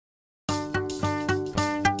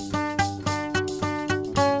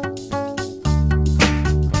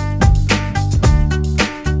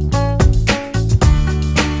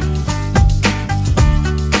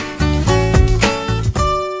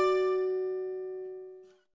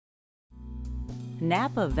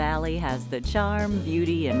Napa Valley has the charm,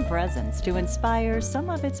 beauty, and presence to inspire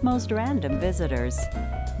some of its most random visitors.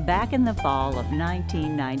 Back in the fall of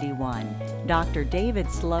 1991, Dr. David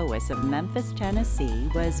Slowis of Memphis,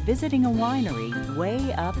 Tennessee was visiting a winery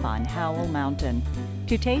way up on Howell Mountain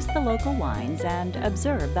to taste the local wines and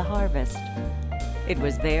observe the harvest. It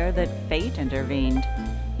was there that fate intervened.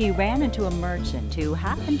 He ran into a merchant who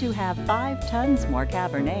happened to have 5 tons more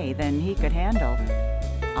Cabernet than he could handle.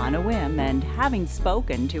 On a whim, and having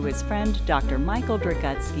spoken to his friend Dr. Michael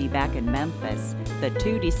Dragutsky back in Memphis, the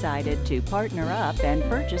two decided to partner up and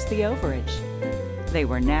purchase the overage. They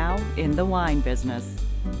were now in the wine business.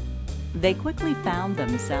 They quickly found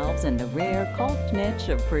themselves in the rare cult niche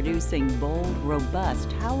of producing bold,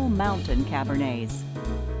 robust Howell Mountain Cabernets.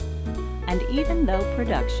 And even though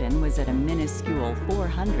production was at a minuscule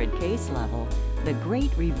 400 case level, the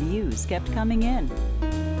great reviews kept coming in.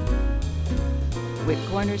 With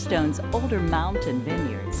Cornerstone's older mountain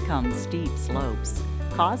vineyards come steep slopes,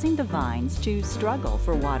 causing the vines to struggle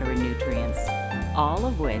for water and nutrients, all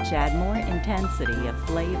of which add more intensity of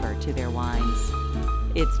flavor to their wines.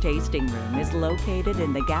 Its tasting room is located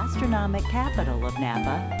in the gastronomic capital of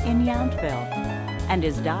Napa, in Yountville. And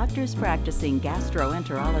as doctors practicing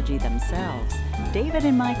gastroenterology themselves, David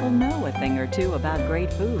and Michael know a thing or two about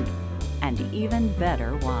great food and even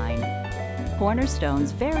better wine.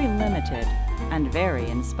 Cornerstone's very limited and very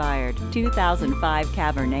inspired 2005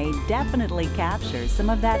 Cabernet definitely captures some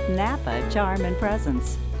of that Napa charm and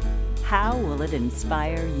presence. How will it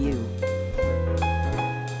inspire you?